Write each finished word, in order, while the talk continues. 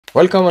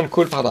Welcome on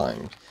Cool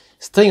Paradigm.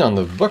 Staying on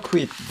the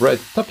buckwheat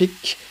bread topic,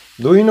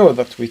 do you know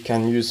that we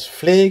can use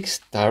flakes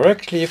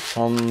directly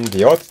from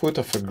the output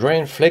of a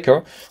grain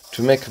flaker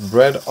to make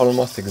bread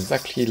almost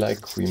exactly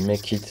like we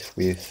make it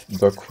with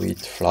buckwheat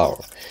flour?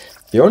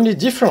 The only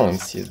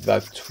difference is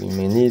that we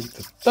may need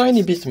a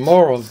tiny bit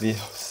more of the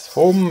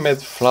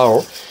homemade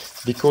flour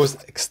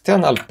because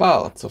external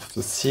parts of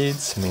the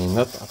seeds may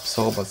not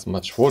absorb as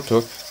much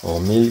water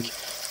or milk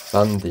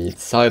than the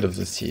inside of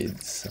the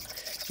seeds.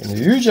 And a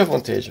huge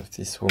advantage of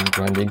this home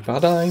grinding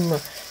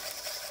paradigm,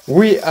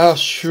 we are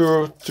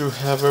sure to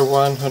have a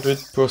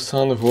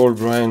 100% whole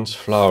grain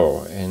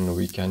flour, and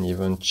we can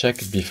even check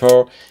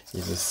before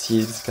if the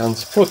seeds can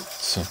sprout.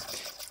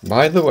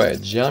 By the way,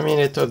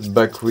 germinated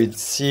buckwheat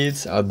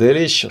seeds are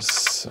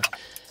delicious.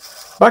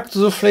 Back to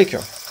the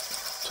flaker.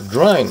 To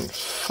grind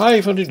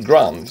 500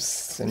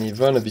 grams and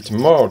even a bit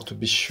more to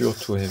be sure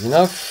to have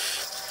enough,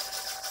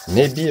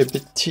 may be a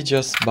bit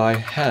tedious by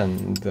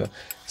hand.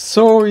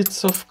 So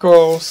it's of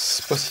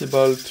course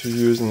possible to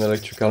use an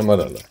electrical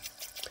model.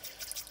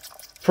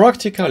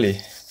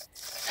 Practically,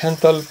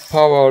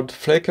 handle-powered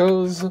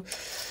flakers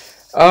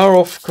are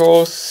of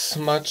course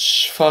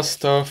much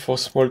faster for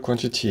small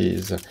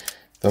quantities.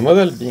 The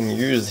model being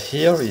used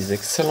here is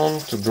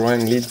excellent to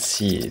grind lead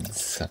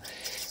seeds.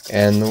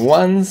 And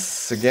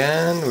once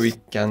again, we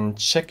can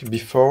check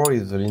before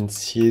if the lead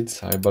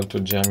seeds are able to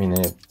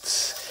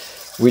germinate,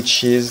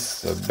 which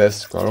is the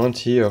best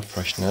guarantee of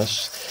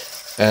freshness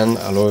and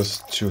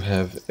allows to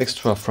have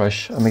extra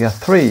fresh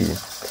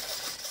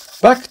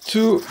omega-3. Back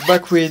to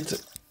buckwheat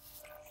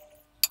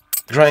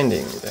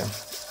grinding.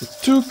 It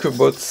took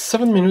about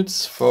 7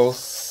 minutes for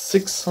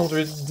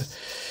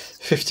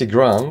 650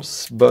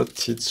 grams,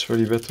 but it's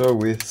really better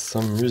with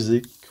some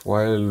music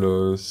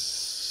while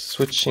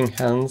switching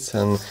hands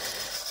and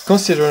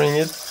considering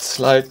it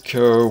like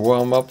a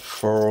warm-up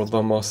for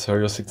the more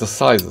serious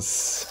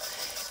exercises.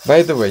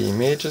 By the way,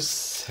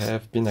 images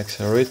have been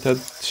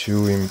accelerated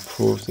to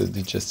improve the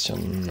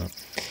digestion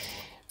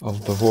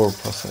of the whole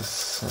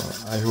process.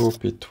 I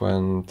hope it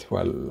went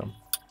well.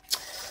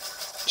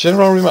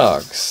 General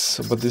remarks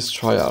about this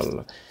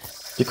trial.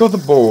 Because the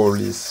bowl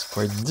is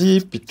quite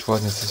deep, it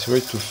was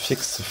necessary to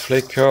fix the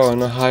flaker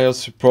on a higher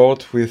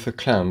support with a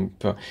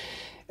clamp.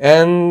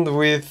 And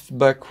with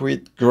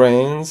buckwheat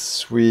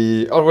grains,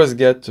 we always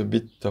get a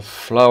bit of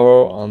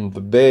flour on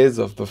the base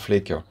of the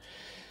flaker.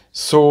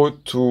 So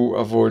to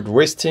avoid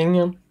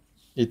wasting,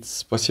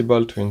 it's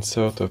possible to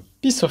insert a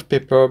piece of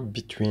paper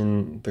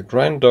between the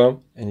grinder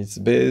and its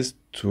base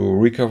to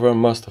recover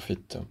most of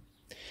it.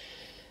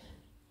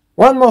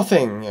 One more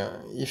thing,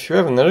 if you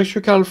have an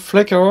electrical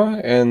flaker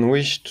and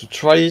wish to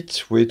try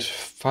it with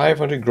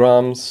 500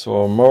 grams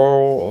or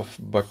more of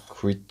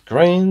buckwheat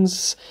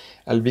grains,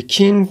 I'll be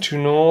keen to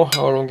know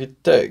how long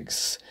it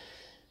takes.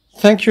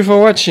 Thank you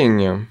for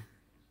watching.